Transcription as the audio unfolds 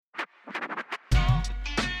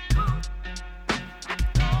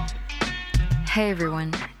Hey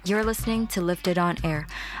everyone, you're listening to Lifted on Air,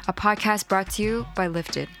 a podcast brought to you by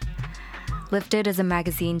Lifted. Lifted is a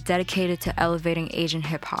magazine dedicated to elevating Asian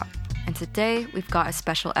hip hop, and today we've got a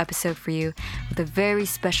special episode for you with a very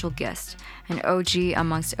special guest, an OG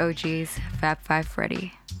amongst OGs, Fab Five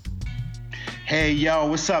Freddy. Hey yo,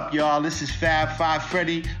 what's up y'all? This is Fab Five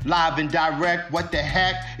Freddy, live and direct. What the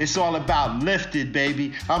heck? It's all about Lifted,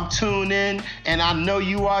 baby. I'm tuned in, and I know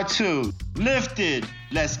you are too. Lifted,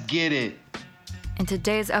 let's get it. In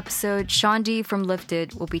today's episode, Sean D from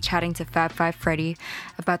Lifted will be chatting to Fab Five Freddy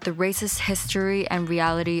about the racist history and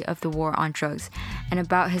reality of the war on drugs, and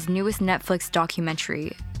about his newest Netflix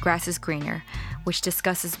documentary, Grass is Greener, which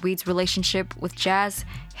discusses weed's relationship with jazz,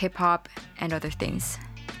 hip-hop, and other things.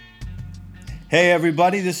 Hey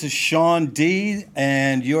everybody, this is Sean D,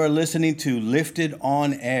 and you're listening to Lifted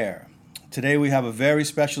on Air. Today we have a very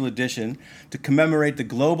special edition to commemorate the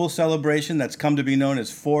global celebration that's come to be known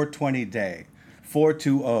as 420 Day.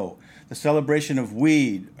 420, the celebration of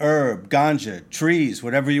weed, herb, ganja, trees,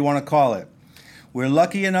 whatever you want to call it. We're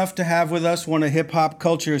lucky enough to have with us one of hip-hop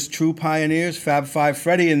culture's true pioneers, Fab Five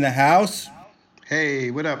Freddy, in the house.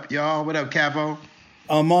 Hey, what up, y'all? What up, Cavo?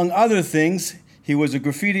 Among other things, he was a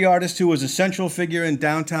graffiti artist who was a central figure in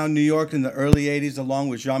downtown New York in the early 80s, along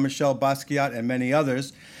with Jean-Michel Basquiat and many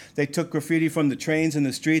others. They took graffiti from the trains and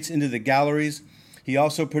the streets into the galleries. He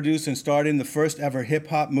also produced and starred in the first ever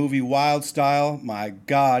hip-hop movie Wild Style, my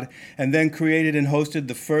God, and then created and hosted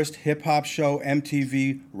the first hip-hop show,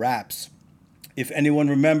 MTV Raps. If anyone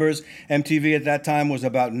remembers, MTV at that time was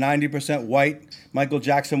about 90% white. Michael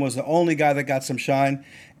Jackson was the only guy that got some shine,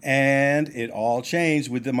 and it all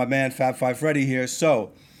changed with my man Fab Five Freddy here.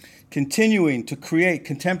 So, continuing to create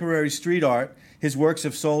contemporary street art, his works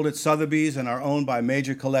have sold at Sotheby's and are owned by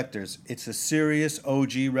major collectors. It's a serious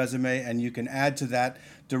OG resume, and you can add to that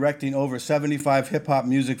directing over 75 hip-hop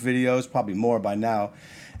music videos, probably more by now,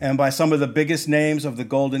 and by some of the biggest names of the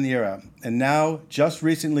golden era. And now, just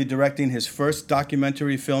recently directing his first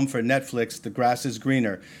documentary film for Netflix, The Grass is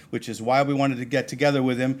Greener, which is why we wanted to get together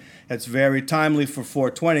with him. It's very timely for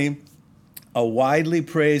 420. A widely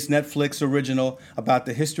praised Netflix original about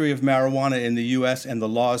the history of marijuana in the U.S. and the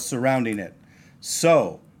laws surrounding it.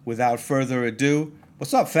 So, without further ado,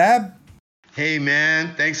 what's up, Fab? Hey,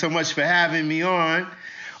 man. Thanks so much for having me on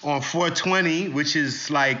 420, which is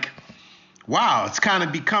like, wow, it's kind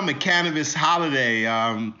of become a cannabis holiday.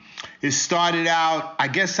 It started out, I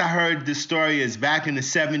guess I heard the story is back in the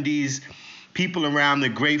 70s, people around the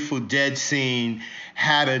Grateful Dead scene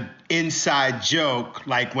had an inside joke,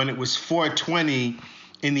 like when it was 420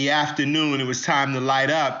 in the afternoon, it was time to light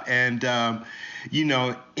up and,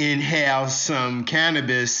 inhale some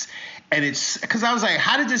cannabis. And it's because I was like,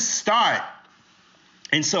 how did this start?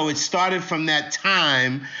 And so it started from that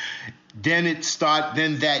time. Then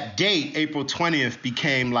that date, April 20th,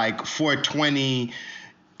 became like 420,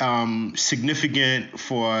 significant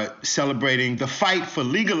for celebrating the fight for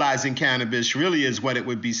legalizing cannabis. Really is what it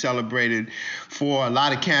would be celebrated for. A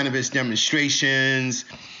lot of cannabis demonstrations,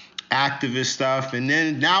 activist stuff. And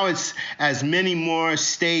then now it's as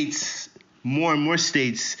more and more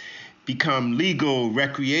states become legal,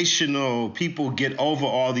 recreational, people get over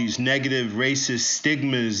all these negative racist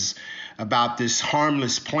stigmas about this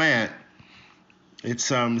harmless plant.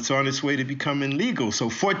 It's on its way to becoming legal. So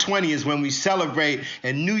 420 is when we celebrate,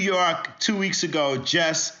 and New York 2 weeks ago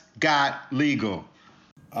just got legal.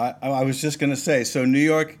 I was just going to say, so New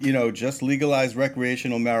York, just legalized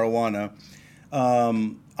recreational marijuana.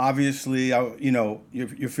 Obviously,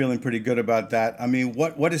 you're feeling pretty good about that. I mean,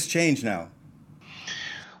 what has changed now?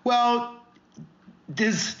 Well,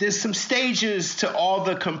 there's some stages to all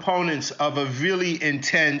the components of a really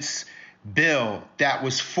intense bill that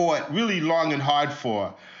was fought really long and hard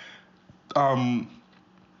for. One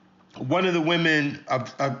of the women,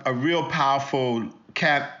 a real powerful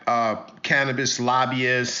cannabis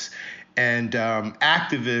lobbyist and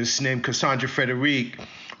activist named Cassandra Frederick,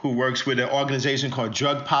 who works with an organization called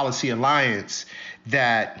Drug Policy Alliance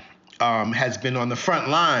that has been on the front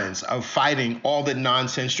lines of fighting all the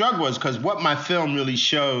nonsense drug wars. Because what my film really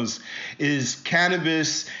shows is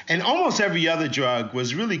cannabis and almost every other drug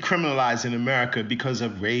was really criminalized in America because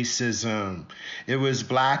of racism. It was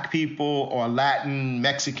black people or Latin,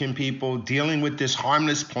 Mexican people dealing with this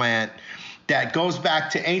harmless plant that goes back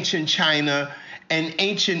to ancient China and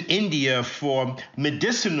ancient India for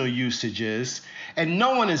medicinal usages. And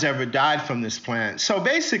no one has ever died from this plant. So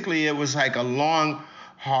basically it was like a long,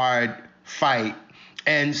 hard fight.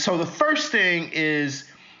 And so the first thing is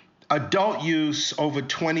adult use over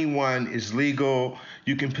 21 is legal.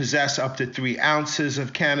 You can possess up to 3 ounces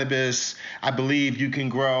of cannabis. I believe you can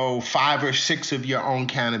grow 5 or 6 of your own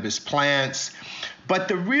cannabis plants. But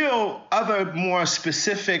the real other more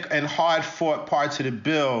specific and hard-fought parts of the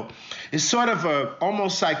bill is sort of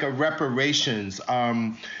almost like a reparations.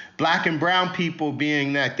 Black and brown people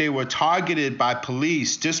being that they were targeted by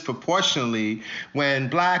police disproportionately when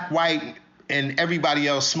black, white, and everybody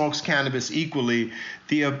else smokes cannabis equally.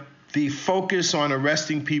 The focus on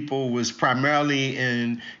arresting people was primarily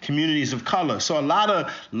in communities of color. So a lot of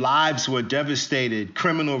lives were devastated,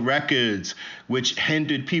 criminal records, which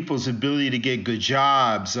hindered people's ability to get good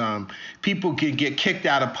jobs. People can get kicked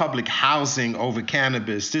out of public housing over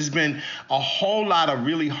cannabis. There's been a whole lot of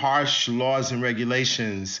really harsh laws and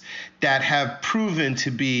regulations that have proven to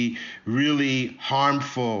be really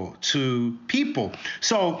harmful to people.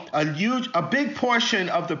 So a big portion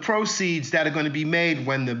of the proceeds that are going to be made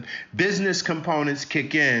when the business components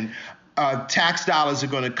kick in, tax dollars are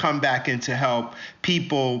going to come back in to help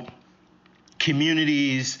people,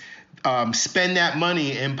 communities, spend that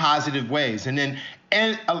money in positive ways. And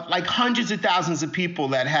like hundreds of thousands of people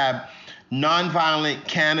that have nonviolent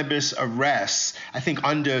cannabis arrests, I think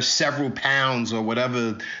under several pounds or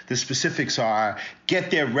whatever the specifics are,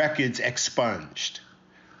 get their records expunged.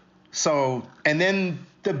 So, and then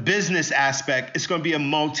the business aspect, it's going to be a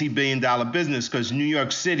multi-billion-dollar business because New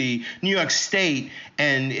York State,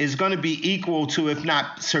 and is going to be equal to, if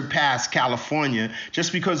not surpass, California,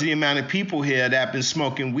 just because of the amount of people here that have been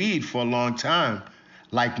smoking weed for a long time,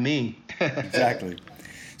 like me. Exactly.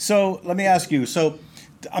 So let me ask you,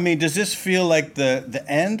 does this feel like the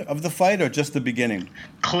end of the fight or just the beginning?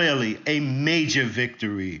 Clearly, a major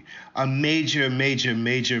victory, a major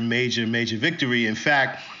victory. In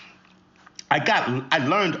fact, I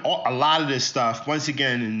learned a lot of this stuff, once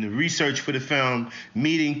again, in the research for the film,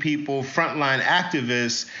 meeting people, frontline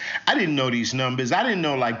activists. I didn't know these numbers. I didn't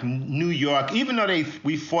know, like, New York, even though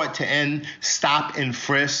we fought to end stop and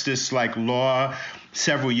frisk, this, like, law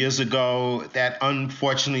several years ago that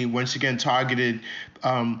unfortunately, once again, targeted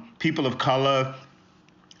people of color,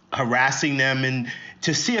 harassing them and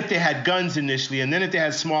to see if they had guns initially, and then if they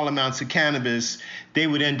had small amounts of cannabis, they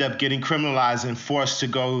would end up getting criminalized and forced to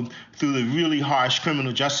go through the really harsh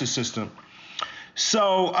criminal justice system.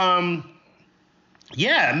 So,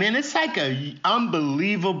 it's like a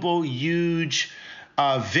unbelievable, huge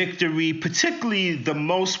victory, particularly the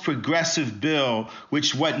most progressive bill,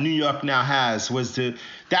 which what New York now has,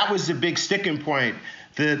 that was the big sticking point.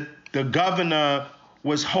 The governor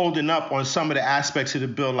was holding up on some of the aspects of the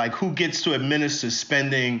bill, like who gets to administer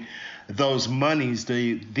spending those monies,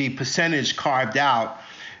 the percentage carved out,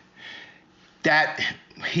 that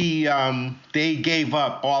they gave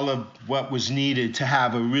up all of what was needed to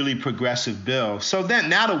have a really progressive bill. So then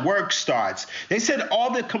now the work starts. They said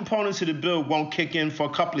all the components of the bill won't kick in for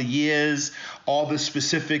a couple of years, all the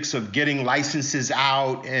specifics of getting licenses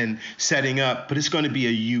out and setting up, but it's going to be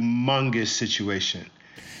a humongous situation.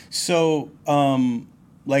 So,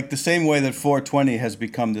 like the same way that 420 has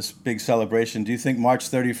become this big celebration, do you think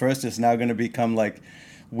March 31st is now going to become like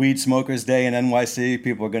Weed Smokers Day in NYC?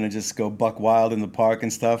 People are going to just go buck wild in the park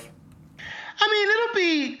and stuff? I mean, it'll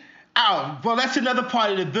be out. Well, that's another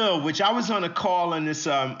part of the bill, which I was on a call on this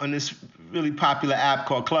really popular app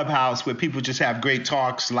called Clubhouse, where people just have great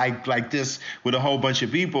talks like this with a whole bunch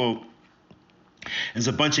of people. There's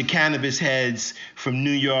a bunch of cannabis heads from New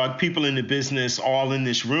York, people in the business, all in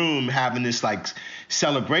this room having this like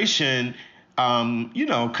celebration, kind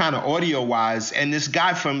of audio wise. And this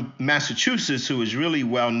guy from Massachusetts who is really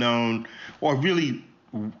well-known, or really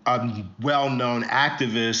a well-known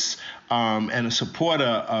activist and a supporter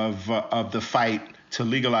of the fight to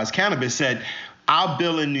legalize cannabis, said, our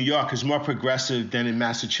bill in New York is more progressive than in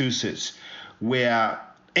Massachusetts, where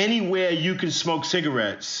anywhere you can smoke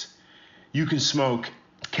cigarettes, you can smoke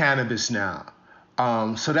cannabis now.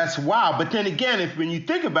 So that's wild. But then again, when you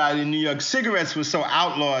think about it, in New York, cigarettes were so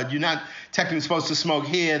outlawed, you're not technically supposed to smoke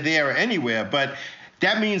here, there, or anywhere. But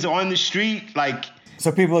that means on the street, like...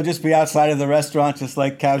 So people will just be outside of the restaurant just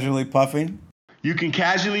like casually puffing? You can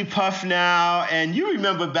casually puff now. And you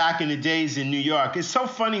remember back in the days in New York, it's so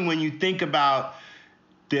funny when you think about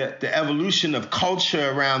the evolution of culture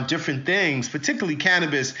around different things, particularly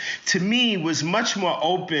cannabis, to me was much more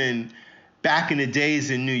open back in the days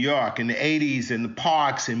in New York, in the 80s, in the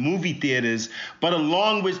parks and movie theaters, but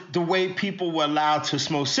along with the way people were allowed to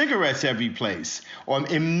smoke cigarettes every place, or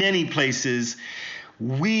in many places,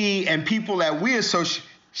 we and people that we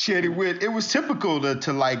associated with, it was typical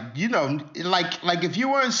to like if you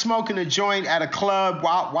weren't smoking a joint at a club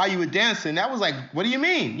while you were dancing, that was like, what do you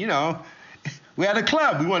mean? We're at a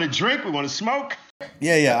club. We want to drink. We want to smoke.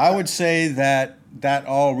 Yeah. I would say that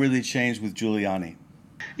all really changed with Giuliani.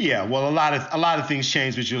 Yeah, well, a lot of things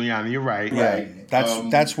changed with Giuliani. You're right. Right.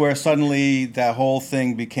 That's where suddenly that whole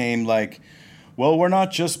thing became like, well, we're not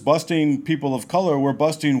just busting people of color, we're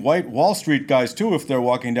busting white Wall Street guys too if they're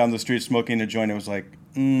walking down the street smoking a joint. It was like,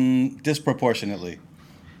 disproportionately.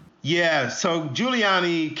 Yeah, so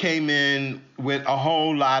Giuliani came in with a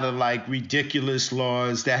whole lot of like ridiculous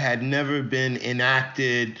laws that had never been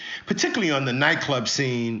enacted, particularly on the nightclub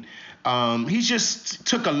scene. He just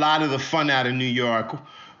took a lot of the fun out of New York.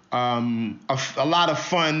 A lot of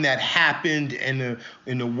fun that happened in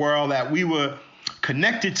the world that we were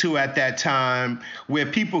connected to at that time, where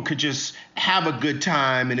people could just have a good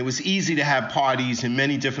time and it was easy to have parties in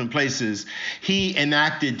many different places. He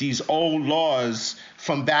enacted these old laws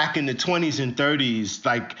from back in the 20s and 30s,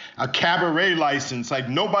 like a cabaret license, like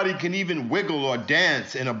nobody can even wiggle or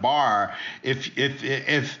dance in a bar if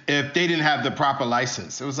they didn't have the proper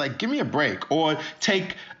license. It was like, give me a break, or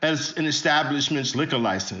take as an establishment's liquor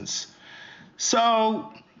license.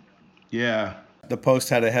 So, yeah. The Post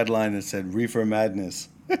had a headline that said "Reefer Madness."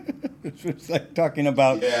 It was like talking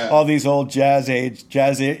about all these old jazz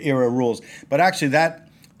era rules. But actually, that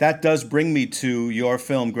does bring me to your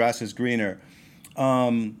film "Grass is Greener."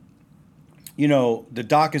 The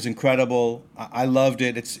doc is incredible. I loved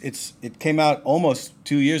it. It came out almost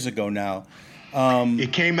 2 years ago now.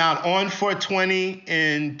 It came out on 4/20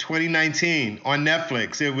 in 2019 on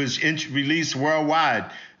Netflix. It was released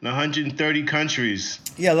worldwide in 130 countries.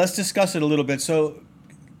 Yeah, let's discuss it a little bit. So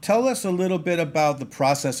tell us a little bit about the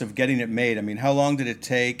process of getting it made. I mean, how long did it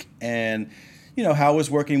take? And, how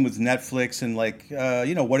was working with Netflix? And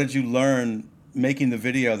what did you learn making the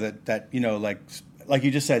video that like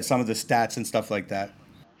you just said, some of the stats and stuff like that?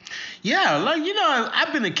 Yeah,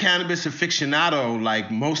 I've been a cannabis aficionado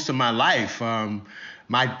like most of my life.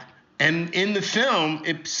 And in the film,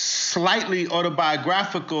 it's slightly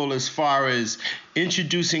autobiographical as far as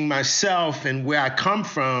introducing myself and where I come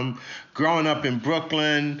from. Growing up in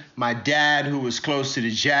Brooklyn, my dad, who was close to the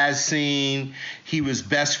jazz scene, he was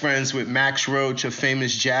best friends with Max Roach, a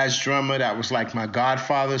famous jazz drummer that was like my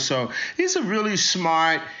godfather. So he's a really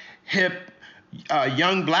smart, hip,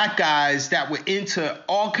 young black guys that were into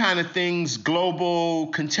all kind of things, global,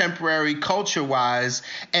 contemporary, culture-wise,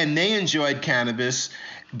 and they enjoyed cannabis.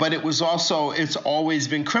 But it's always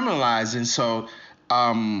been criminalized. And so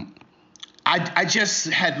I just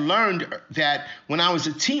had learned that when I was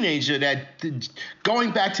a teenager that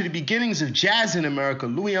going back to the beginnings of jazz in America,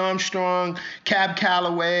 Louis Armstrong, Cab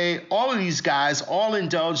Calloway, all of these guys all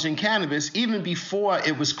indulged in cannabis even before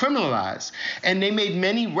it was criminalized. And they made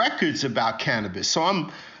many records about cannabis. So I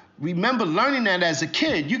remember learning that as a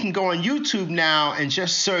kid. You can go on YouTube now and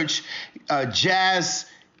just search jazz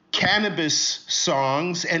cannabis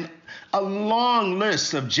songs, and a long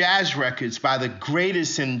list of jazz records by the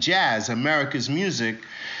greatest in jazz, America's music,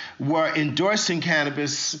 were endorsing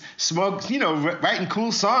cannabis, writing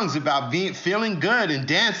cool songs about feeling good and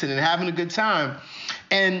dancing and having a good time.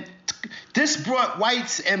 And this brought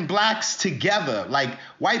whites and blacks together. Like,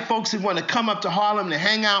 white folks would want to come up to Harlem to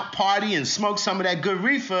hang out, party, and smoke some of that good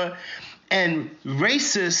reefer. And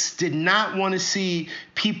racists did not want to see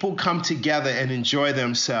people come together and enjoy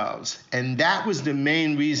themselves. And that was the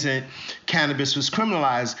main reason cannabis was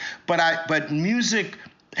criminalized. But music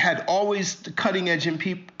had always, the cutting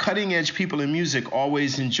edge people in music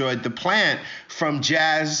always enjoyed the plant, from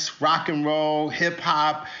jazz, rock and roll, hip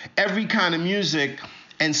hop, every kind of music.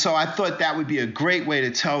 And so I thought that would be a great way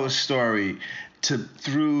to tell a story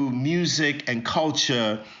through music and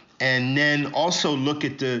culture, and then also look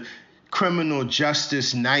at the criminal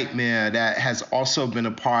justice nightmare that has also been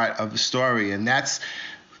a part of the story. And that's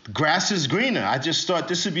Grass is Greener. I just thought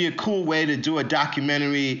this would be a cool way to do a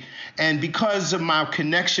documentary. And because of my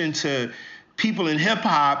connection to people in hip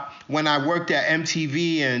hop, when I worked at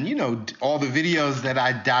MTV and, all the videos that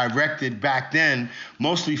I directed back then,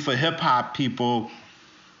 mostly for hip hop people,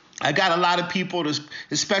 I got a lot of people,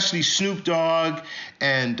 especially Snoop Dogg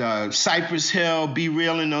and Cypress Hill, Be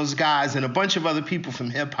Real, and those guys, and a bunch of other people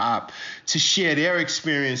from hip hop to share their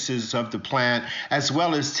experiences of the plant, as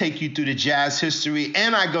well as take you through the jazz history.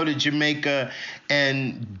 And I go to Jamaica,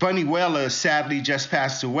 and Bunny Wailer sadly just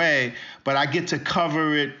passed away, but I get to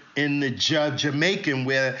cover it in the Jamaican,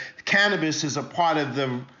 where cannabis is a part of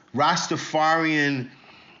the Rastafarian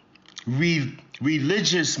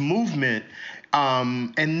religious movement.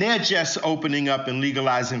 And they're just opening up and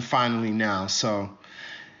legalizing finally now. So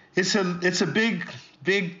it's a big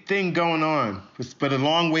thing going on, but a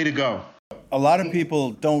long way to go. A lot of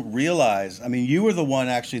people don't realize, I mean, you were the one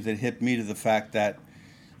actually that hit me to the fact that,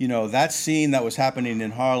 that scene that was happening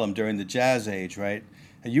in Harlem during the Jazz Age, right?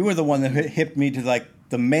 And you were the one that hipped me to like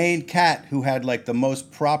the main cat who had like the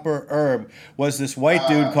most proper herb was this white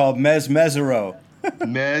dude called Mez Mesereau.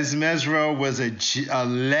 Mez Mesereau was a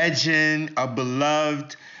legend, a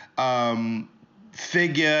beloved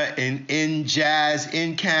figure in jazz,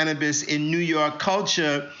 in cannabis, in New York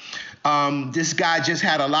culture. This guy just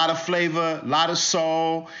had a lot of flavor, a lot of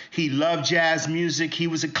soul. He loved jazz music. He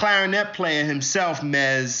was a clarinet player himself,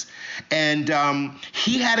 Mez. And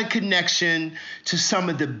he had a connection to some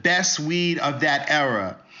of the best weed of that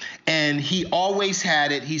era. And he always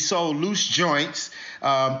had it. He sold loose joints,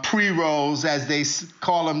 pre-rolls, as they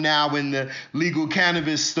call them now in the legal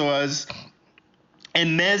cannabis stores.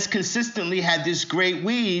 And Mez consistently had this great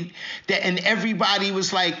weed and everybody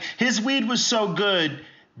was like, his weed was so good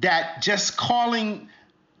that just calling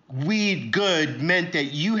weed good meant that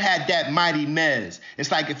you had that mighty Mez. It's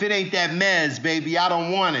like, if it ain't that Mez, baby, I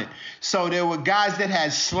don't want it. So there were guys that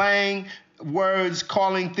had slang words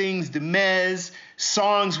calling things the Mez.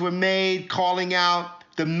 Songs were made calling out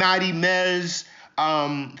the mighty Mez.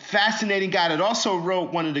 Fascinating guy that also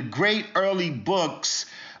wrote one of the great early books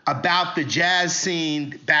about the jazz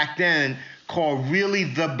scene back then called Really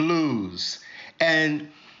the Blues. And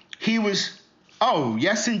he was... Oh,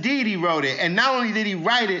 yes, indeed, he wrote it. And not only did he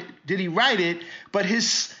write it, but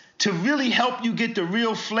to really help you get the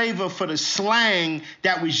real flavor for the slang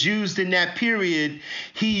that was used in that period,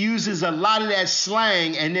 he uses a lot of that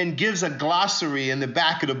slang and then gives a glossary in the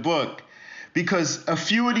back of the book. Because a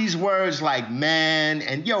few of these words like man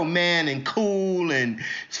and yo man and cool and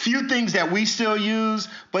few things that we still use,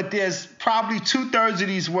 but there's probably 2/3 of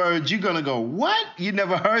these words you're going to go, what? You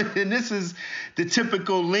never heard? And this is the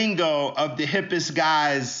typical lingo of the hippest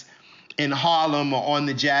guys in Harlem or on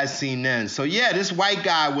the jazz scene then. So yeah, this white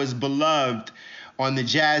guy was beloved on the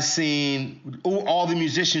jazz scene. All the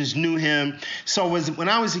musicians knew him. So when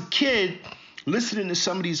I was a kid, listening to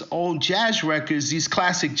some of these old jazz records, these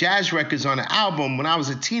classic jazz records on an album, when I was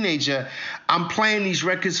a teenager, I'm playing these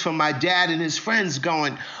records for my dad and his friends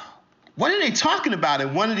going, what are they talking about?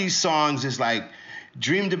 And one of these songs is like,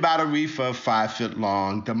 dreamed about a reefer 5 foot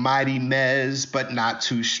long, the mighty Mez, but not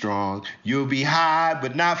too strong. You'll be high,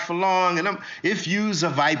 but not for long. And if you's a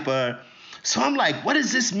viper. So I'm like, what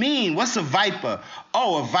does this mean? What's a viper?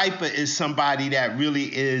 Oh, a viper is somebody that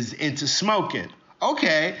really is into smoking.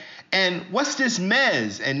 Okay. And what's this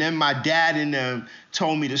Mez? And then my dad and them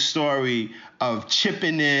told me the story of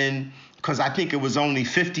chipping in, because I think it was only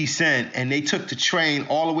 50 cents, and they took the train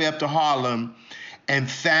all the way up to Harlem and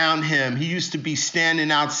found him. He used to be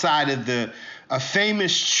standing outside of a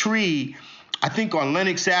famous tree, I think on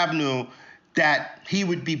Lenox Avenue, that he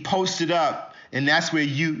would be posted up, and that's where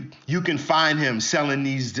you can find him selling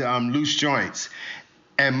these loose joints.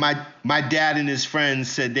 And my dad and his friends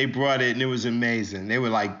said they brought it, and it was amazing. They were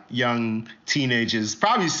like young teenagers,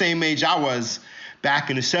 probably the same age I was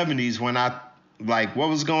back in the 70s when what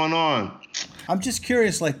was going on? I'm just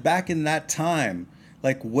curious, like back in that time,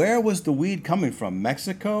 like where was the weed coming from?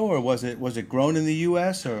 Mexico, or was it grown in the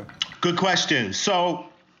U.S. or? Good question. So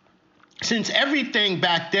since everything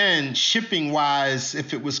back then, shipping-wise,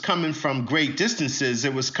 if it was coming from great distances,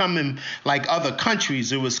 it was coming like other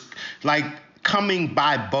countries. It was like coming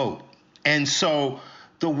by boat. And so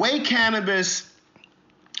the way cannabis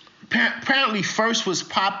apparently first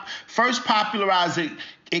popularized,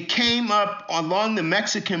 it came up along the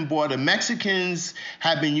Mexican border. Mexicans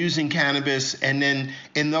had been using cannabis, and then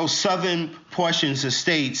in those southern portions of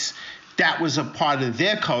states, that was a part of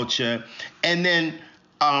their culture. And then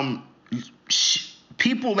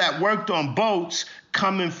people that worked on boats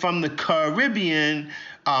coming from the Caribbean,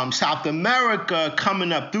 South America,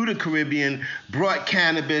 coming up through the Caribbean, brought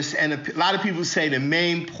cannabis. And a lot of people say the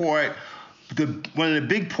main port, one of the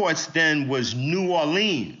big ports then was New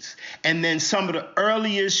Orleans. And then some of the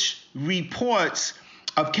earliest reports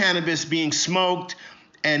of cannabis being smoked,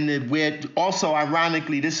 and where also,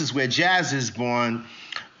 ironically, this is where jazz is born,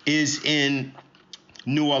 is in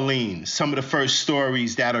New Orleans. Some of the first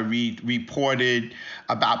stories that are reported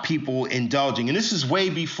about people indulging. And this is way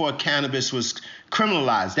before cannabis was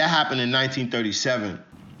criminalized. That happened in 1937.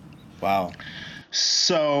 Wow.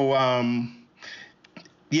 So,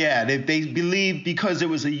 yeah, they believe because it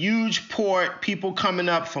was a huge port, people coming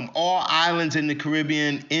up from all islands in the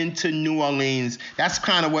Caribbean into New Orleans. That's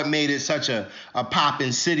kind of what made it such a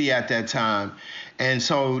poppin' city at that time. And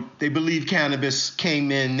so they believe cannabis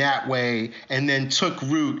came in that way and then took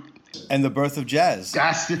root. And the birth of jazz.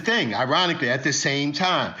 That's the thing, ironically, at the same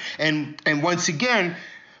time. And once again,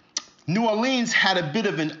 New Orleans had a bit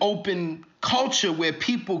of an open culture where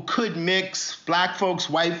people could mix, black folks,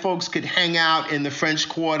 white folks could hang out in the French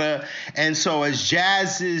Quarter. And so as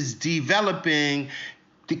jazz is developing,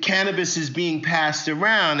 the cannabis is being passed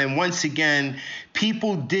around. And once again,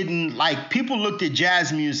 people looked at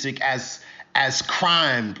jazz music as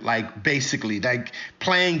crime, like basically, like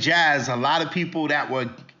playing jazz. A lot of people that were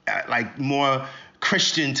like more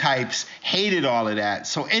Christian types hated all of that.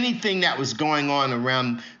 So anything that was going on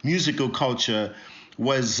around musical culture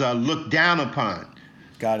was looked down upon.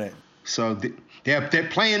 Got it. So they're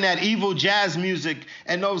playing that evil jazz music,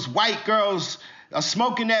 and those white girls are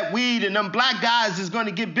smoking that weed, and them black guys is going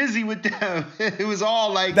to get busy with them. It was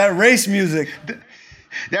all like that race music.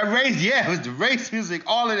 That race, yeah, it was the race music.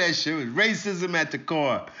 All of that shit was racism at the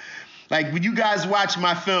core. Like when you guys watch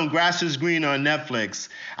my film Grass is Green on Netflix,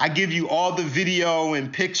 I give you all the video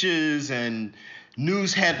and pictures and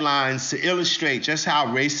news headlines to illustrate just how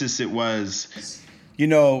racist it was. You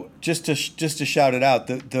know, just to shout it out,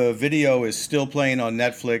 the video is still playing on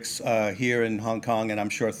Netflix here in Hong Kong, and I'm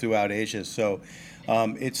sure throughout Asia. So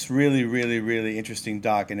it's really, really, really interesting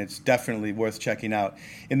doc, and it's definitely worth checking out.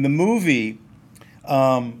 In the movie,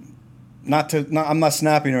 I'm not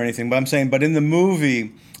snapping or anything, but I'm saying, but in the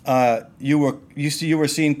movie, you were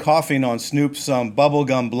seen coughing on Snoop's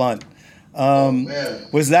bubblegum blunt.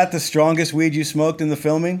 Was that the strongest weed you smoked in the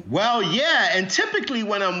filming? Well, yeah, and typically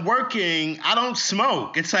when I'm working, I don't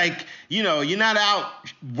smoke. It's like, you know, you're not out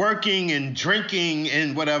working and drinking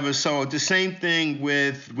and whatever. So the same thing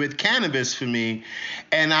with cannabis for me.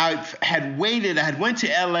 And I went to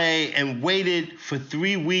LA and waited for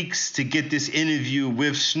 3 weeks to get this interview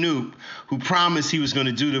with Snoop, who promised he was going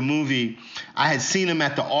to do the movie. I had seen him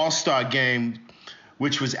at the All-Star game,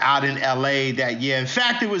 which was out in LA that year. In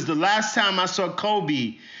fact, it was the last time I saw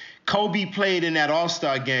Kobe. Kobe played in that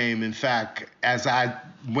All-Star game, in fact,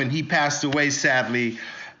 when he passed away, sadly.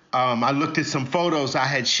 I looked at some photos I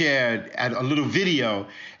had shared at a little video,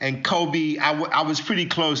 and Kobe, I was pretty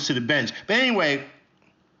close to the bench. But anyway,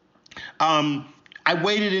 I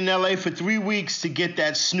waited in LA for 3 weeks to get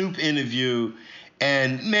that Snoop interview,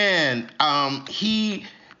 and man, he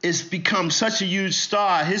has become such a huge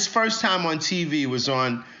star. His first time on TV was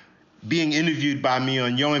on being interviewed by me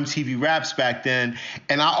on Yo MTV Raps back then.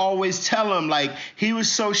 And I always tell him, like, he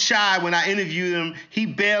was so shy when I interviewed him, he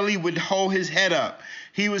barely would hold his head up.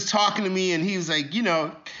 He was talking to me and he was like, you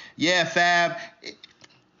know, yeah, Fab,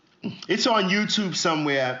 it's on YouTube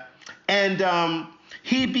somewhere. And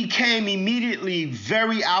he became immediately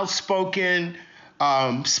very outspoken,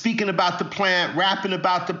 speaking about the plant, rapping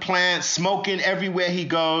about the plant, smoking everywhere he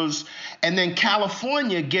goes. And then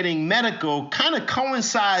California getting medical kind of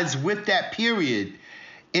coincides with that period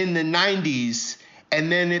in the 90s.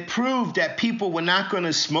 And then it proved that people were not going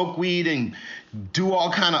to smoke weed and do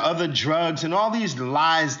all kind of other drugs and all these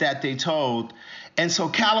lies that they told. And so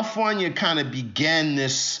California kind of began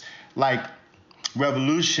this like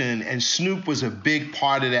revolution, and Snoop was a big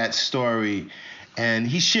part of that story. And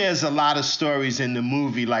he shares a lot of stories in the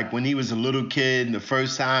movie, like when he was a little kid and the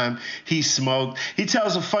first time he smoked. He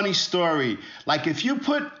tells a funny story. Like if you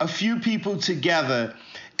put a few people together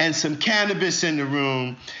and some cannabis in the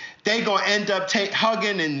room, they gonna end up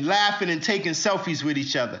hugging and laughing and taking selfies with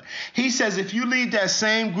each other. He says if you leave that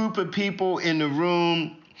same group of people in the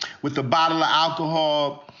room with a bottle of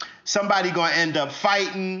alcohol, somebody gonna end up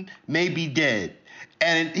fighting, maybe dead.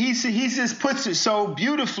 And he just puts it so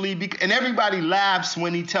beautifully, and everybody laughs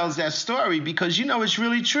when he tells that story because, you know, it's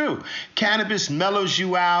really true. Cannabis mellows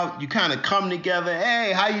you out. You kind of come together.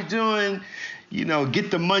 Hey, how you doing? You know, get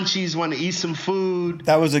the munchies, want to eat some food.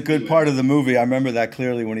 That was a good part of the movie. I remember that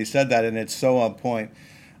clearly when he said that, and it's so on point.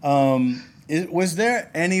 Was there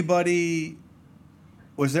anybody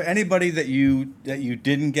that you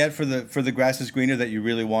didn't get for the Grass is Greener that you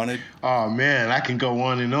really wanted? Oh man, I can go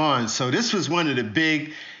on and on. So this was one of the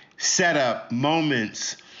big setup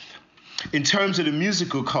moments in terms of the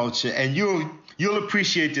musical culture, and you'll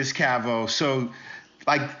appreciate this, Cavo. So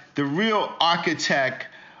like the real architect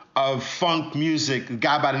of funk music, a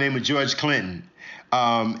guy by the name of George Clinton.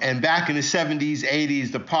 And back in the 70s,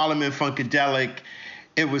 80s, the Parliament Funkadelic,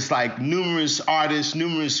 it was like numerous artists,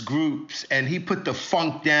 numerous groups, and he put the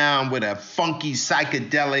funk down with a funky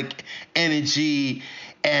psychedelic energy.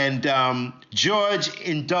 And George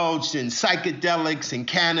indulged in psychedelics and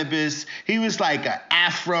cannabis. He was like an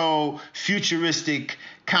Afro-futuristic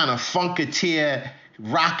kind of funketeer,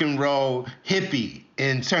 rock and roll hippie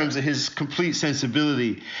in terms of his complete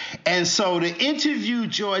sensibility. And so to interview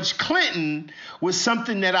George Clinton was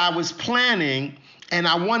something that I was planning. And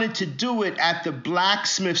I wanted to do it at the Black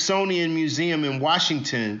Smithsonian Museum in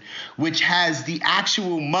Washington, which has the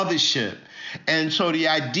actual mothership. And so the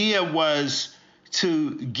idea was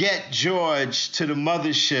to get George to the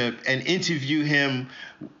mothership and interview him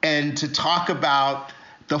and to talk about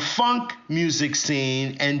the funk music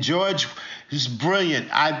scene. And George is brilliant.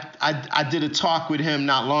 I did a talk with him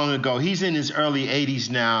not long ago. He's in his early 80s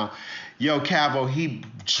now. Yo, Cavo, he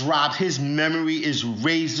dropped. His memory is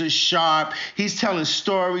razor sharp. He's telling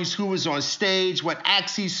stories, who was on stage, what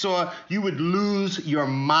acts he saw. You would lose your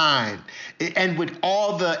mind. And with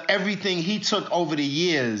everything he took over the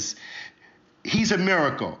years, he's a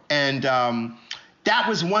miracle. And that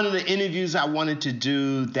was one of the interviews I wanted to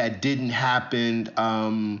do that didn't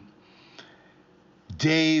happen.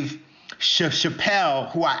 Dave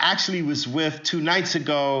Chappelle, who I actually was with 2 nights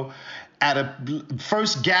ago at a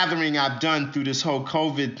first gathering I've done through this whole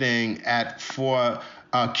COVID thing for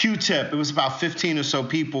Q-Tip. It was about 15 or so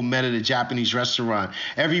people met at a Japanese restaurant.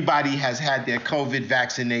 Everybody has had their COVID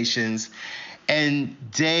vaccinations. And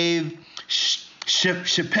Dave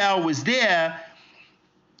Chappelle was there.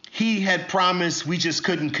 He had promised, we just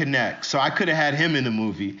couldn't connect. So I could have had him in the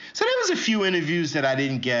movie. So there was a few interviews that I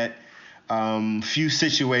didn't get. Few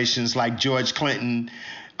situations like George Clinton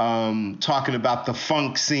talking about the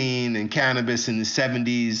funk scene and cannabis in the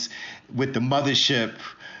 70s with the mothership.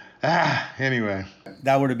 Anyway.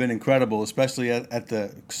 That would have been incredible, especially at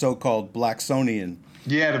the so-called Blacksonian.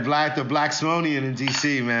 Yeah, the Blacksonian in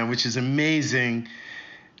D.C., man, which is amazing.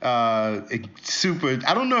 Super.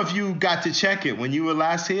 I don't know if you got to check it when you were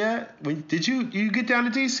last here. Did you get down to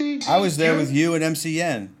D.C.? I was there with you and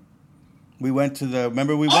MCN. We went to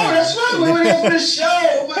remember we went? Oh, that's right. We were there for the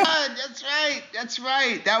show. That's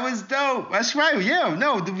right. That was dope. That's right. Yeah,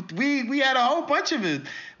 no, we had a whole bunch of it.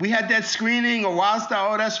 We had that screening of Wild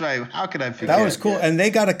Style. Oh, that's right. How could I forget? That was cool. And they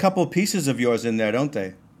got a couple pieces of yours in there, don't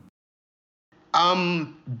they?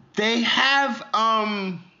 They have,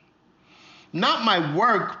 not my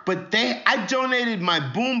work, but I donated my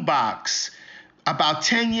boombox about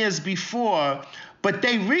 10 years before, but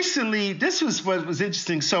they recently, this was what was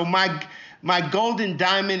interesting. So my golden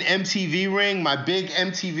diamond MTV ring, my big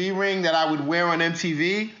MTV ring that I would wear on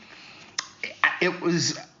MTV, it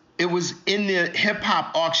was in the hip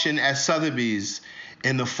hop auction at Sotheby's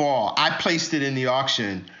in the fall. I placed it in the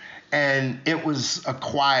auction and it was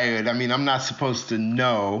acquired. I mean, I'm not supposed to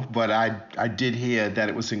know, but I did hear that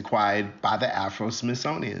it was acquired by the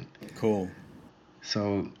Afro-Smithsonian. Cool.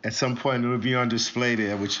 So at some point it'll be on display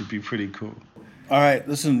there, which would be pretty cool. All right,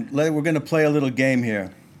 listen, we're going to play a little game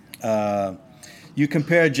here. You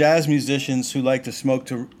compare jazz musicians who like to smoke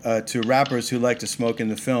to rappers who like to smoke in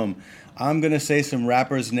the film. I'm going to say some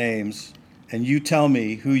rappers' names, and you tell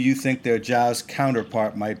me who you think their jazz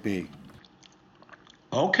counterpart might be.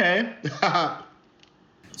 Okay.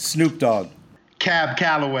 Snoop Dogg. Cab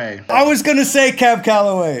Calloway. I was going to say Cab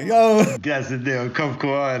Calloway. Oh. That's the deal. Come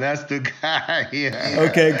on. That's the guy. Yeah.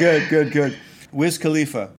 Okay, good. Wiz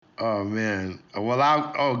Khalifa. Oh, man. Well,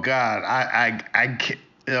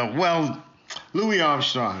 well, Louis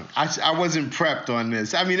Armstrong. I wasn't prepped on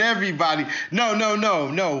this. I mean, everybody.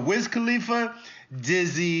 No. Wiz Khalifa,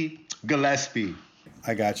 Dizzy Gillespie.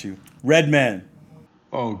 I got you. Redman.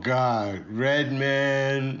 Oh, God.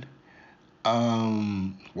 Redman.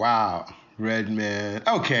 Wow. Redman.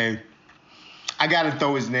 Okay. I got to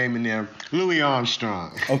throw his name in there. Louis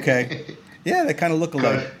Armstrong. Okay. Yeah, they kind of look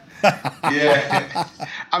alike. Yeah.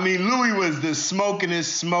 I mean, Louis was the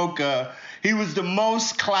smokingest smoker. He was the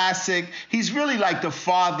most classic. He's really like the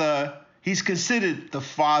father. He's considered the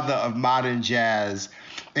father of modern jazz.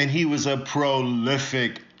 And he was a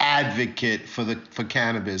prolific advocate for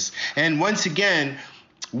cannabis. And once again,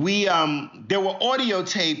 there were audio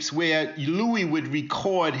tapes where Louis would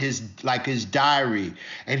record his diary,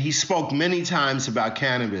 and he spoke many times about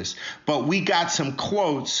cannabis. But we got some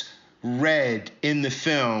quotes read in the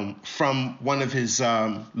film from one of his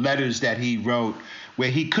letters that he wrote, where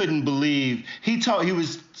he couldn't believe. He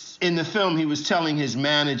was telling his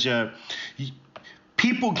manager,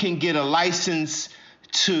 people can get a license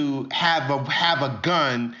to have a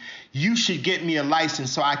gun. You should get me a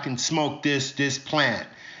license so I can smoke this plant.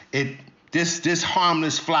 This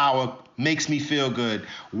harmless flower makes me feel good.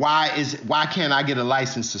 Why can't I get a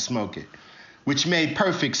license to smoke it? Which made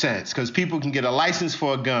perfect sense, because people can get a license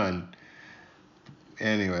for a gun.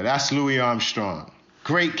 Anyway, that's Louis Armstrong.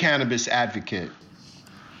 Great cannabis advocate.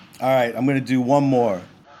 All right, I'm going to do one more.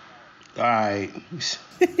 All right.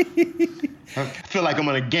 I feel like I'm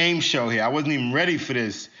on a game show here. I wasn't even ready for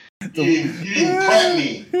this. You didn't prep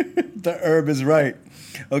me. The herb is right.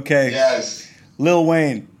 Okay. Yes. Lil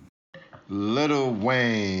Wayne. Lil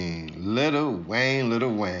Wayne, Lil Wayne,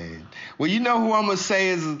 Lil Wayne. Well, you know who I'm gonna say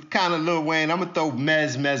is kind of Lil Wayne. I'm gonna throw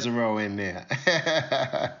Mesro in there.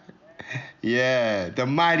 Yeah, the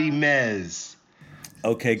mighty Mez.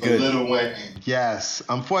 Okay, good. Lil Wayne. Yes.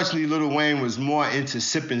 Unfortunately, Lil Wayne was more into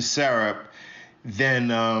sipping syrup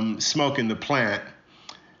than smoking the plant,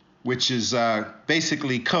 which is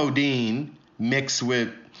basically codeine mixed with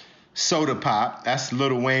soda pop. That's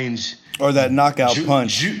Lil Wayne's. Or that knockout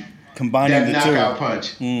punch. Combining the two. That knockout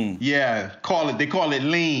punch. Yeah, they call it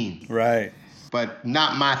lean. Right. But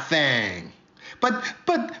not my thing. But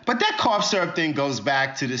that cough syrup thing goes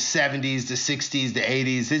back to the 70s, the 60s, the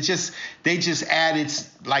 80s. They just added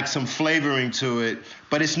like some flavoring to it,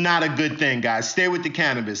 but it's not a good thing, guys. Stay with the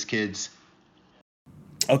cannabis, kids.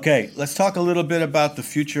 Okay, let's talk a little bit about the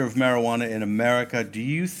future of marijuana in America. Do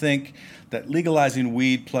you think that legalizing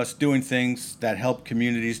weed plus doing things that help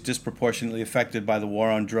communities disproportionately affected by the war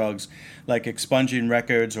on drugs, like expunging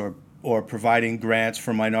records or providing grants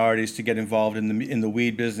for minorities to get involved in the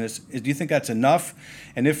weed business, do you think that's enough?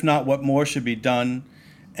 And if not, what more should be done?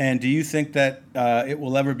 And do you think that it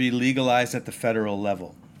will ever be legalized at the federal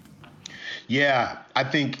level? Yeah, I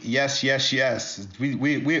think yes.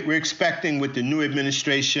 We're expecting with the new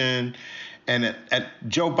administration and at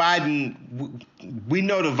Joe Biden, we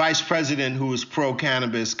know the vice president who is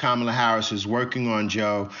pro-cannabis, Kamala Harris, is working on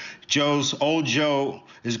Joe. Joe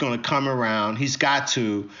is going to come around. He's got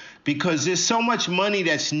to, because there's so much money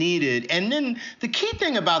that's needed. And then the key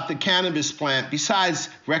thing about the cannabis plant, besides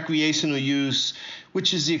recreational use,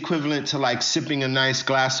 which is the equivalent to like sipping a nice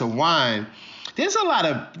glass of wine, there's a lot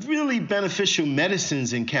of really beneficial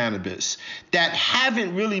medicines in cannabis that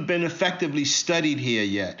haven't really been effectively studied here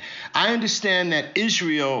yet. I understand that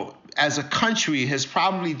Israel as a country has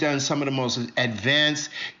probably done some of the most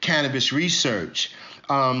advanced cannabis research.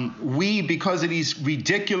 Because of these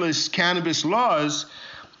ridiculous cannabis laws,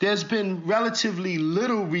 there's been relatively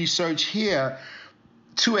little research here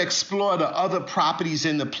to explore the other properties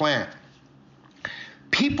in the plant.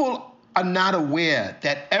 People are not aware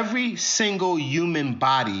that every single human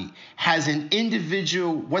body has an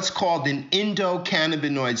individual, what's called an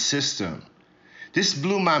endocannabinoid system. This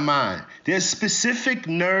blew my mind. There's specific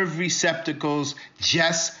nerve receptacles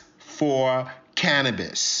just for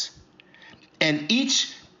cannabis. And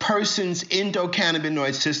each person's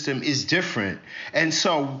endocannabinoid system is different. And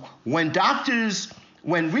so when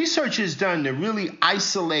research is done to really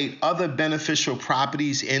isolate other beneficial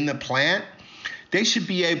properties in the plant, they should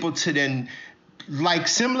be able to then, like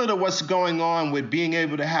similar to what's going on with being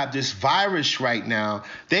able to have this virus right now,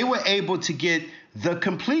 they were able to get the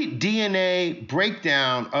complete DNA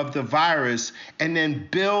breakdown of the virus and then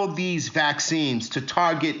build these vaccines to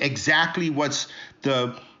target exactly what's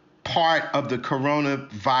the part of the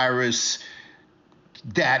coronavirus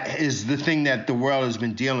that is the thing that the world has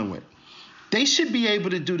been dealing with. They should be able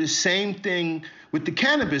to do the same thing with the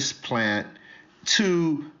cannabis plant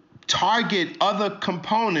to target other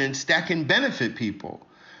components that can benefit people.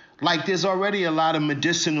 Like there's already a lot of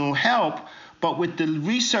medicinal help, but with the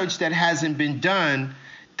research that hasn't been done,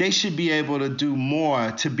 they should be able to do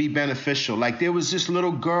more to be beneficial. Like there was this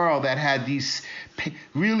little girl that had these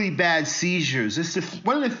really bad seizures. It's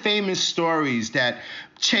one of the famous stories that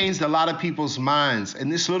changed a lot of people's minds. And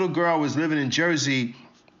this little girl was living in Jersey,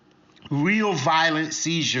 real violent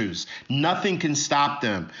seizures. Nothing can stop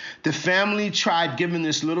them. The family tried giving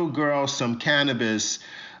this little girl some cannabis,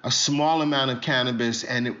 a small amount of cannabis,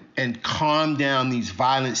 and calm down these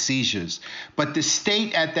violent seizures. But the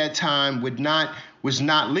state at that time was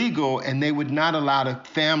not legal, and they would not allow the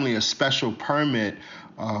family a special permit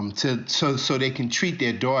so they can treat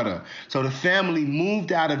their daughter. So the family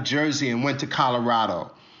moved out of Jersey and went to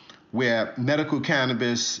Colorado, where medical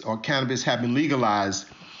cannabis or cannabis had been legalized.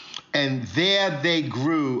 And there they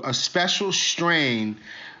grew a special strain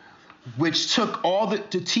which took all the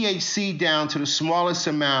THC down to the smallest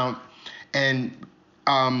amount and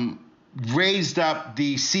raised up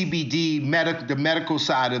the CBD, the medical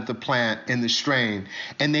side of the plant in the strain.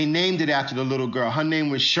 And they named it after the little girl. Her name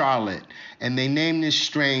was Charlotte. And they named this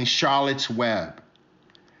strain Charlotte's Web.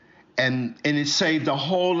 And it saved a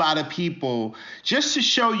whole lot of people, just to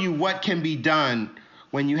show you what can be done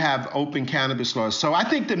when you have open cannabis laws. So I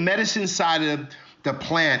think the medicine side of the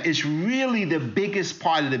plant is really the biggest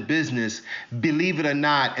part of the business, believe it or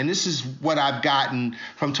not. And this is what I've gotten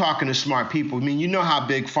from talking to smart people. I mean, you know how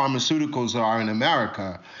big pharmaceuticals are in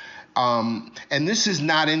America. And this is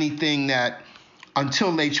not anything that,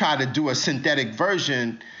 until they try to do a synthetic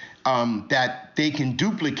version, that they can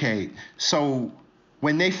duplicate. So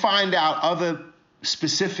when they find out other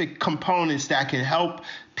specific components that can help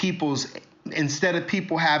people's instead of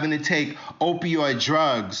people having to take opioid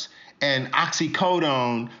drugs and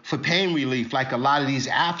oxycodone for pain relief, like a lot of these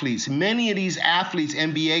athletes. Many of these athletes,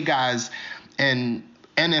 NBA guys and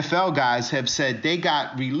NFL guys, have said they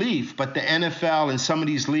got relief, but the NFL and some of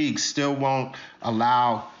these leagues still won't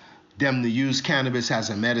allow them to use cannabis as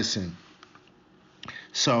a medicine.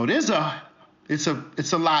 So it's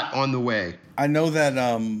a lot on the way. I know that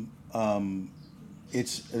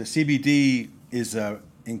CBD is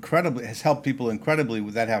incredibly has helped people incredibly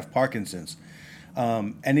that have Parkinson's.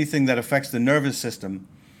 Anything that affects the nervous system,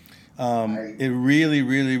 it really,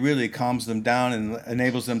 really, really calms them down and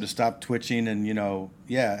enables them to stop twitching. And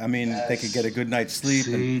they could get a good night's sleep.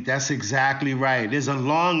 See, that's exactly right. There's a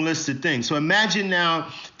long list of things. So imagine now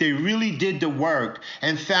they really did the work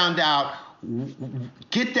and found out,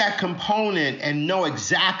 get that component and know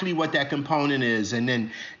exactly what that component is, and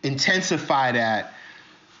then intensify that.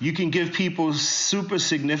 You can give people super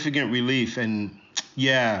significant relief. And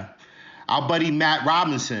our buddy Matt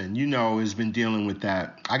Robinson, has been dealing with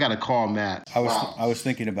that. I got to call Matt. I was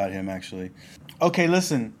thinking about him actually. Okay,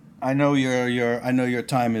 listen. I know your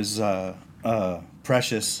time is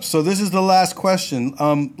precious. So this is the last question.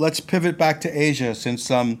 Let's pivot back to Asia, since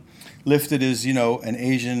Lifted is an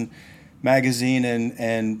Asian magazine,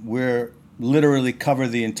 and we're literally cover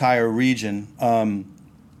the entire region.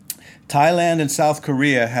 Thailand and South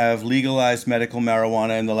Korea have legalized medical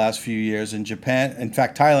marijuana in the last few years, and Japan, in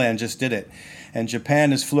fact, Thailand just did it, and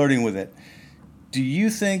Japan is flirting with it. Do you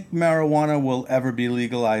think marijuana will ever be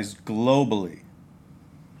legalized globally?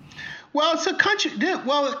 Well, it's a country.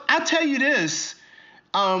 Well, I'll tell you this.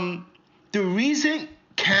 The reason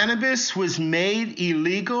cannabis was made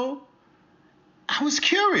illegal, I was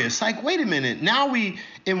curious. Like, wait a minute. Now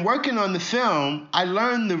in working on the film, I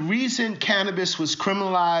learned the reason cannabis was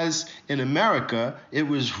criminalized in America, it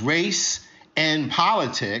was race and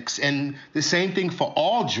politics, and the same thing for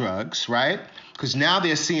all drugs, right? Because now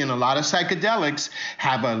they're seeing a lot of psychedelics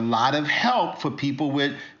have a lot of help for people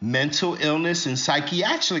with mental illness and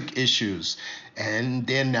psychiatric issues. And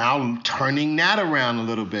they're now turning that around a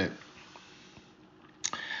little bit.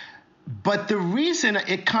 But the reason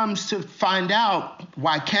it comes to find out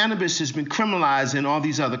why cannabis has been criminalized in all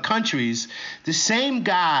these other countries, the same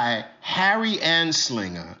guy, Harry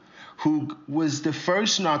Anslinger, who was the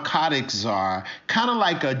first narcotics czar, kind of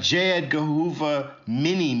like a J. Edgar Hoover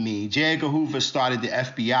mini-me. J. Edgar Hoover started the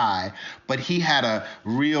FBI, but he had a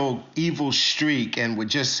real evil streak and would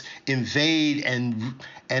just invade and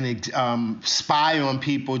spy on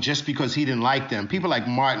people just because he didn't like them. People like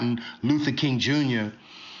Martin Luther King Jr.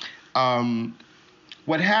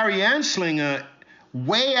 What Harry Anslinger,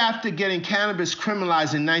 way after getting cannabis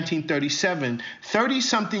criminalized in 1937,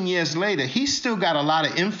 30-something years later, he's still got a lot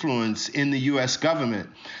of influence in the U.S. government.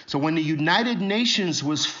 So when the United Nations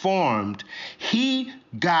was formed, he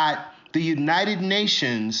got the United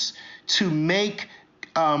Nations to make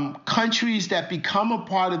countries that become a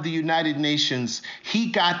part of the United Nations, he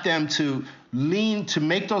got them to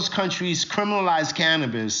make those countries criminalize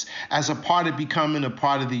cannabis as a part of becoming a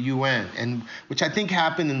part of the UN, and which I think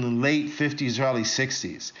happened in the late 50s, early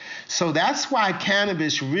 60s. So that's why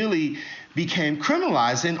cannabis really became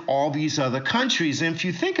criminalized in all these other countries. And if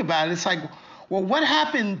you think about it, it's like, well, what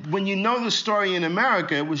happened when you know the story in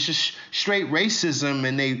America? It was just straight racism,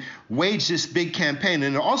 and they waged this big campaign.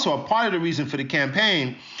 And also a part of the reason for the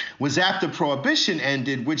campaign was after Prohibition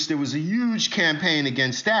ended, which there was a huge campaign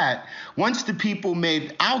against that. Once the people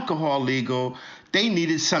made alcohol legal, they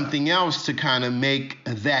needed something else to kind of make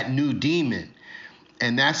that new demon.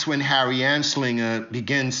 And that's when Harry Anslinger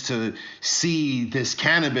begins to see this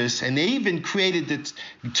cannabis. And they even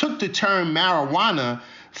took the term marijuana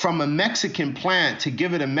from a Mexican plant to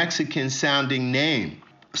give it a Mexican-sounding name.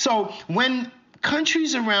 So when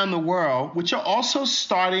countries around the world, which are also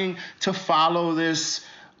starting to follow this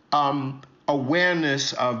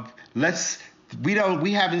awareness of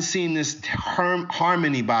we haven't seen this harm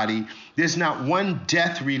anybody. There's not one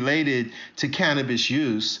death related to cannabis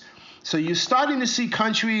use. So you're starting to see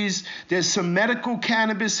countries, there's some medical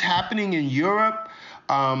cannabis happening in Europe,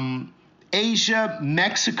 Asia,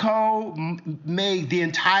 Mexico, the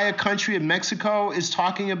entire country of Mexico is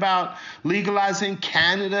talking about legalizing.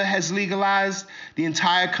 Canada has legalized the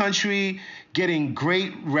entire country, getting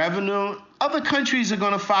great revenue. Other countries are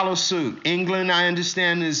going to follow suit. England, I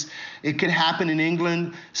understand, it could happen in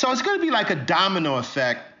England. So it's going to be like a domino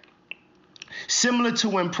effect. Similar to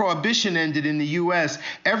when Prohibition ended in the U.S.,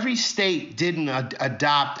 every state didn't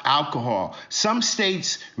adopt alcohol. Some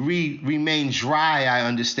states remained dry, I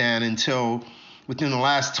understand, until within the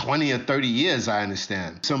last 20 or 30 years, I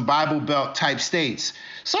understand. Some Bible Belt type states.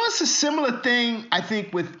 So it's a similar thing, I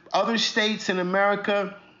think, with other states in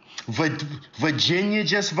America. Virginia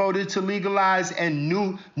just voted to legalize, and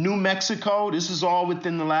New Mexico. This is all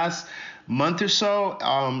within the last month or so.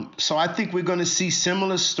 So I think we're going to see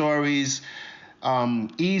similar stories.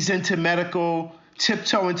 Ease into medical,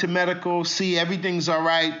 tiptoe into medical, see everything's all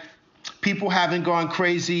right. People haven't gone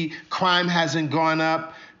crazy. Crime hasn't gone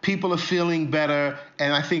up. People are feeling better.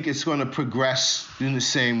 And I think it's going to progress in the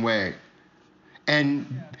same way.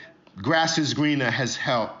 And grass is greener has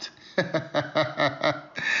helped. I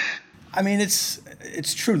mean, it's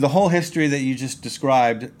true. The whole history that you just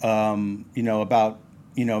described, about,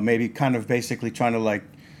 maybe kind of basically trying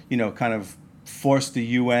to kind of force the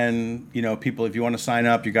UN, people, if you want to sign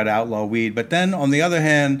up, you got to outlaw weed. But then on the other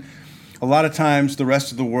hand, a lot of times the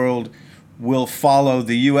rest of the world will follow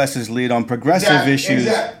the U.S.'s lead on progressive issues.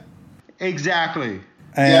 Exactly.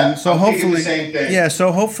 And so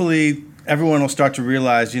hopefully everyone will start to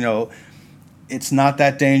realize, it's not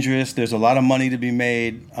that dangerous. There's a lot of money to be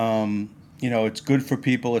made. It's good for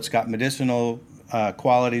people. It's got medicinal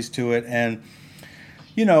qualities to it. And,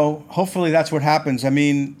 hopefully that's what happens. I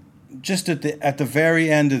mean, just at the very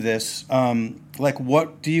end of this,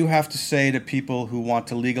 what do you have to say to people who want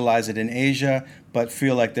to legalize it in Asia but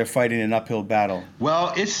feel like they're fighting an uphill battle?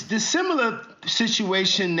 Well, it's the similar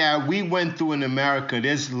situation that we went through in America.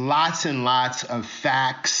 There's lots and lots of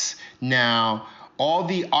facts now. All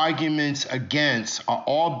the arguments against are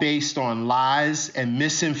all based on lies and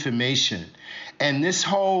misinformation. And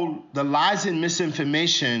the lies and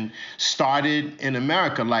misinformation started in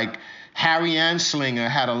America. Like Harry Anslinger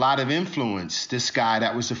had a lot of influence, this guy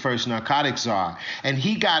that was the first narcotics czar. And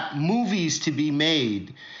he got movies to be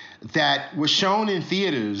made that were shown in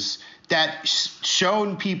theaters that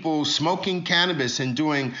showed people smoking cannabis and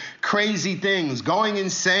doing crazy things, going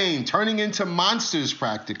insane, turning into monsters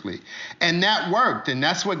practically. And that worked. And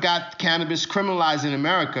that's what got cannabis criminalized in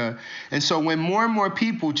America. And so when more and more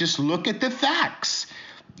people just look at the facts,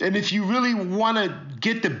 and if you really want to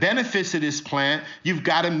get the benefits of this plant, you've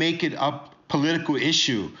got to make it a political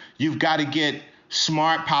issue. You've got to get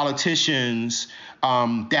smart politicians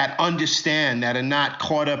that understand, that are not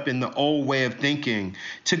caught up in the old way of thinking,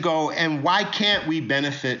 to go, and why can't we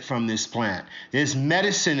benefit from this plant? There's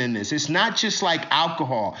medicine in this. It's not just like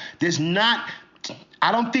alcohol.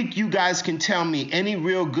 I don't think you guys can tell me any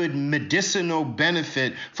real good medicinal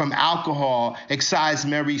benefit from alcohol besides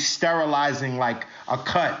maybe sterilizing like a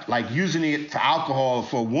cut, like using it for alcohol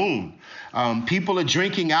for a wound. People are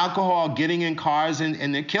drinking alcohol, getting in cars,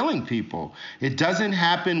 and they're killing people. It doesn't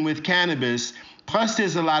happen with cannabis. Plus,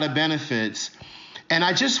 there's a lot of benefits. And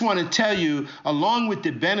I just want to tell you, along with the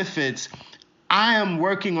benefits, I am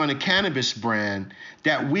working on a cannabis brand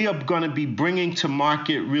that we are going to be bringing to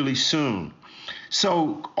market really soon.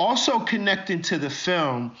 So also connecting to the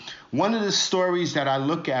film, one of the stories that I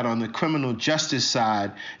look at on the criminal justice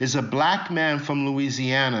side is a black man from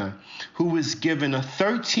Louisiana who was given a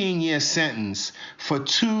 13-year sentence for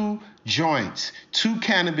 2 joints, 2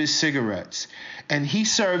 cannabis cigarettes, and he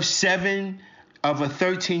served 7 of a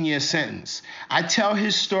 13-year sentence. I tell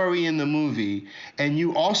his story in the movie, and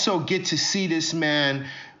you also get to see this man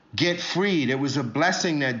get freed. It was a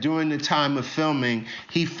blessing that during the time of filming,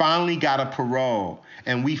 he finally got a parole.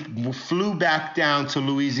 And we flew back down to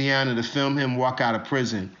Louisiana to film him walk out of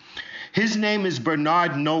prison. His name is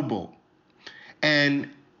Bernard Noble. And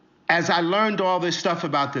as I learned all this stuff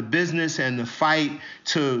about the business and the fight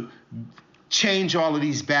to change all of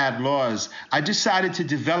these bad laws, I decided to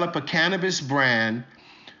develop a cannabis brand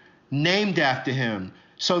named after him.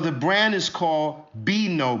 So the brand is called Be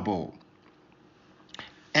Noble.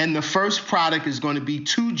 And the first product is going to be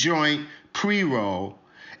 2-joint pre-roll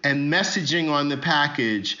and messaging on the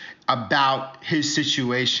package about his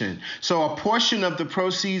situation. So a portion of the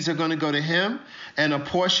proceeds are going to go to him, and a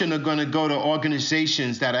portion are going to go to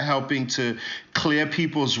organizations that are helping to clear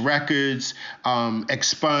people's records,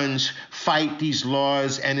 expunge, fight these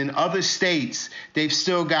laws. And in other states, they've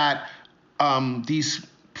still got these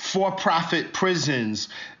for-profit prisons,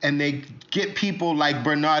 and they get people like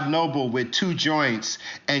Bernard Noble with 2 joints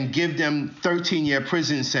and give them 13-year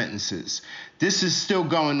prison sentences. This is still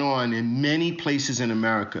going on in many places in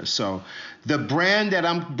America. So the brand that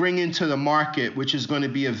I'm bringing to the market, which is going to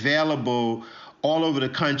be available all over the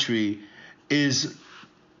country, is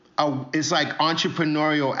like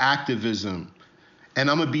entrepreneurial activism. And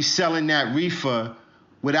I'm going to be selling that reefer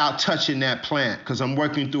without touching that plant, because I'm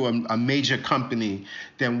working through a major company.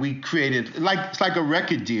 Then we created, it's like a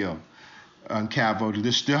record deal. Cavo,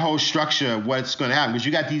 the whole structure of what's going to happen. Because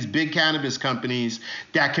you got these big cannabis companies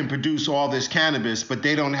that can produce all this cannabis, but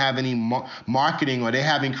they don't have any marketing, or they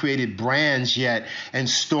haven't created brands yet and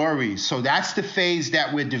stories. So that's the phase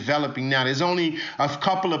that we're developing now. There's only a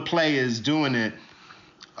couple of players doing it.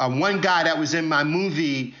 One guy that was in my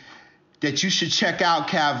movie that you should check out,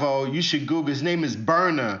 Cavo, you should Google. His name is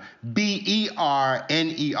Berner, Berner.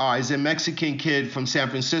 He's a Mexican kid from San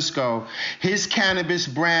Francisco. His cannabis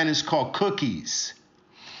brand is called Cookies.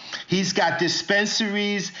 He's got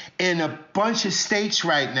dispensaries in a bunch of states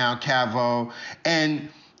right now, Cavo. And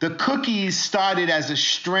the Cookies started as a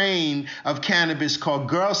strain of cannabis called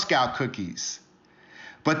Girl Scout cookies.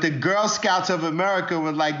 But the Girl Scouts of America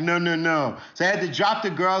were like, no. So I had to drop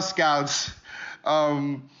the Girl Scouts.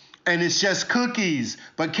 And it's just cookies.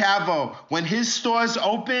 But Cavo, when his stores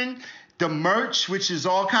open, the merch, which is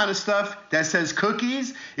all kind of stuff that says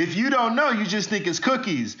cookies, if you don't know, you just think it's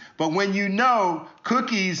cookies. But when you know,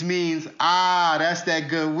 cookies means, that's that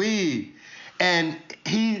good weed. And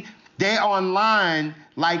they online,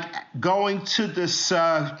 like going to the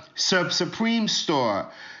Supreme store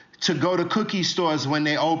to go to cookie stores when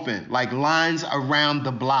they open, like lines around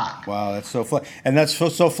the block. Wow, that's so fly. And that's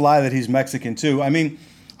so fly that he's Mexican too. I mean,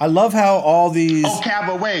 I love how all these... Oh,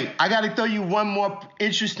 Cavo, wait. I got to throw you one more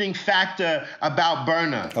interesting factor about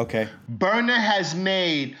Berner. Okay. Berner has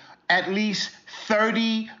made at least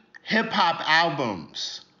 30 hip-hop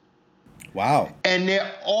albums. Wow. And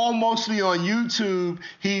they're all mostly on YouTube.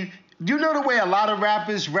 You know the way a lot of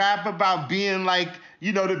rappers rap about being like,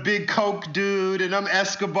 the big coke dude and I'm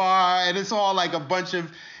Escobar, and it's all like a bunch of...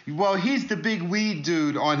 Well, he's the big weed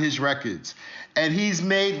dude on his records. And he's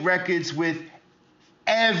made records with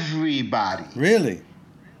everybody. Really?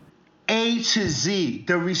 A to Z.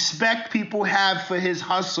 The respect people have for his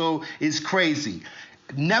hustle is crazy.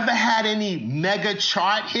 Never had any mega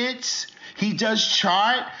chart hits. He does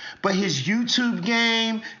chart, but his YouTube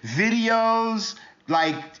game, videos,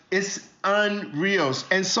 like, it's unreal.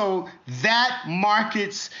 And so that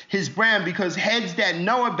markets his brand, because heads that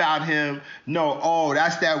know about him know,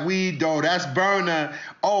 that's that weed, though, that's Berner.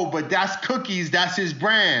 But that's Cookies, that's his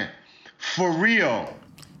brand. For real.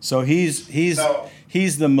 So he's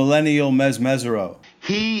the millennial Mesmero.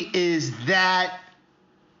 He is that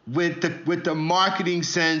with the marketing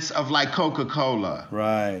sense of like Coca-Cola.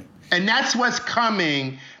 Right. And that's what's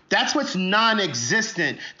coming. That's what's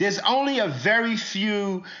non-existent. There's only a very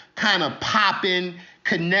few kind of poppin',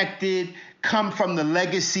 connected, come from the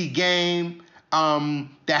legacy game that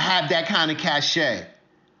have that kind of cachet.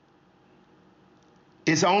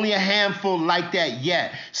 It's only a handful like that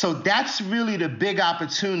yet. So that's really the big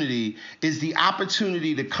opportunity, is the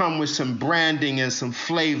opportunity to come with some branding and some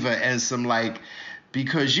flavor and some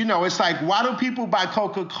because, it's like, why do people buy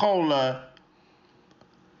Coca-Cola,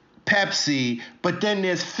 Pepsi, but then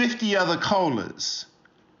there's 50 other colas?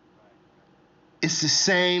 It's the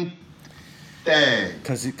same thing.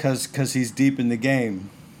 Because he's deep in the game.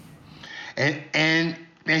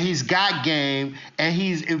 And he's got game, and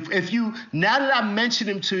if you, now that I mentioned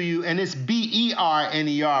him to you, and it's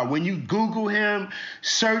Berner, when you Google him,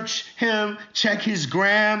 search him, check his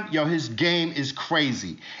gram, his game is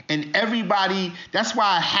crazy. And everybody, that's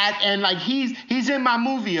why he's in my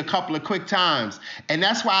movie a couple of quick times. And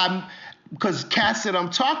that's why because cats that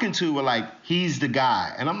I'm talking to were like, he's the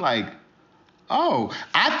guy. And I'm like,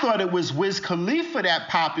 I thought it was Wiz Khalifa that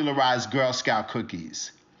popularized Girl Scout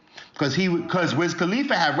cookies. Because Wiz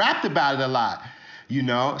Khalifa had rapped about it a lot,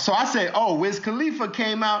 So I said, Wiz Khalifa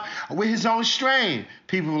came out with his own strain.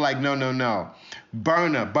 People were like, no.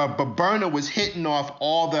 Berner. But Berner was hitting off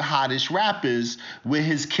all the hottest rappers with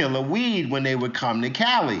his killer weed when they would come to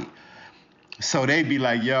Cali. So they'd be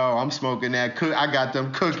like, I'm smoking that. I got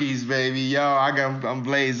them cookies, baby. I'm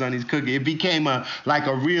blazed on these cookies. It became a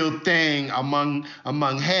real thing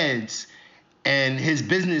among heads. And his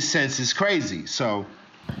business sense is crazy, So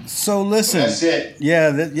listen, that's it.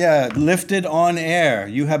 Yeah, Lifted on air.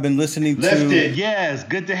 You have been listening to Lifted. Yes,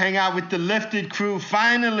 good to hang out with the Lifted crew.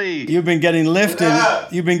 Finally, You've been getting lifted. Yeah.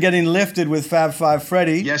 You've been getting lifted with Fab Five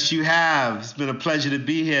Freddy. Yes, you have. It's been a pleasure to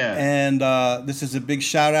be here. And this is a big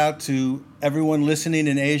shout out to everyone listening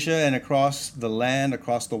in Asia and across the land,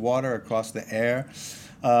 across the water, across the air.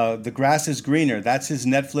 The Grass is Greener. That's his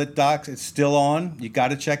Netflix doc. It's still on. You got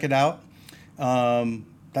to check it out.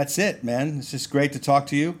 That's it, man. It's just great to talk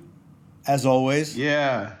to you, as always.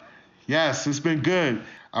 Yeah. Yes, it's been good.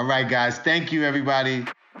 All right, guys. Thank you, everybody.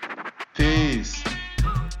 Peace.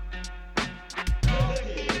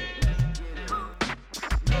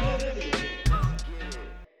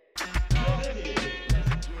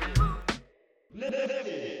 Let's get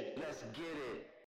it.